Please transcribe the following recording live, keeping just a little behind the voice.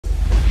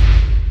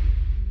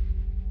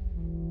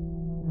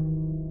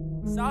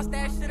Sauce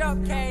that shit up,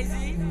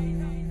 KZ.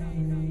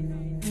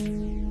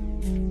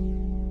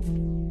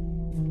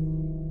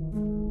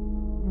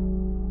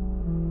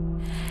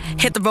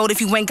 Hit the road if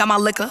you ain't got my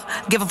liquor.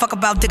 Give a fuck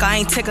about dick, I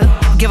ain't ticker.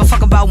 Give a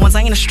fuck about ones,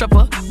 I ain't a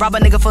stripper. Rob a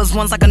nigga for his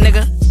ones like a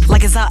nigga.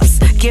 Like his ops,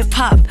 get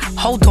popped.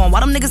 Hold on, why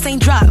them niggas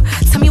ain't drop?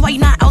 Tell me why you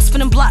not out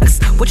spinning blocks.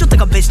 What you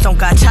think a bitch don't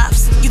got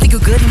chops? You think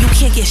you're good and you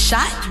can't get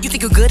shot? You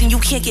think you're good and you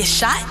can't get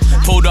shot?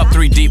 Pulled up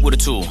 3 deep with a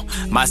tool.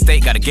 My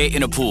state got a gate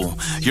in a pool.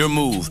 Your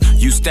move,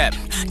 you step.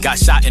 Got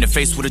shot in the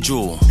face with a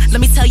jewel. Let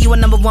me tell you a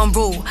 #1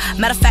 rule.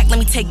 Matter of fact, let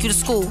me take you to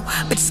school.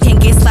 Bitches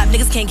can't get slapped,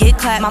 niggas can't get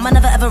clapped. Mama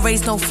never ever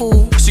raised no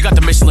fool. She got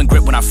the Michelin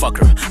grip when I fuck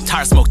her.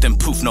 Tire smoke, then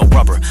poof, no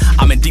rubber.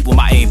 I'm in deep with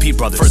my A&P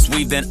brothers. First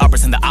weave, then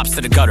uppers, and the ops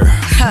to the gutter.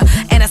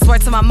 And that's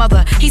word to my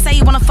mother. He say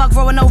he wanna fuck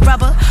raw with no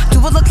rubber. Do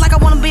it look like I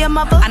wanna be a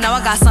mother? I know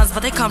I got sons,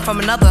 but they come from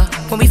another.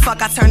 When we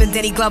fuck, I turn to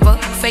Denny Glover.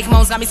 Fake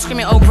moans got me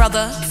screaming, oh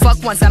brother.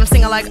 Fuck once, and I'm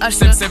singing like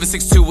Usher.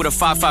 762 with a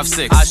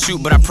 556. I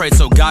shoot, but I prayed,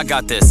 so God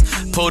got this.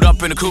 Pulled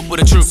up in a coupe with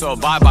a troop, so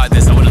abide by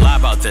this. I wouldn't lie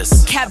about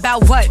this. Cat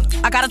about what?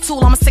 I got a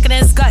tool, I'ma stick it in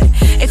his gut.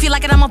 If you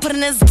like it, I'ma put it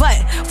in his butt.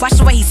 Watch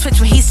the way he switch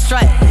when he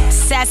strut.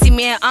 Sassy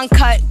man,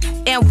 uncut,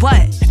 and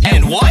what?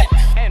 And what?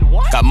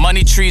 Got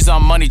money trees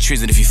on money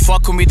trees, and if you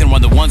fuck with me, then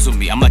run the ones with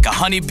me. I'm like a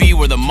honeybee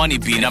where the money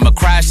be, and I'ma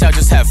crash out,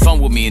 just have fun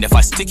with me. And if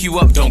I stick you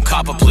up, don't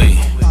cop a plea.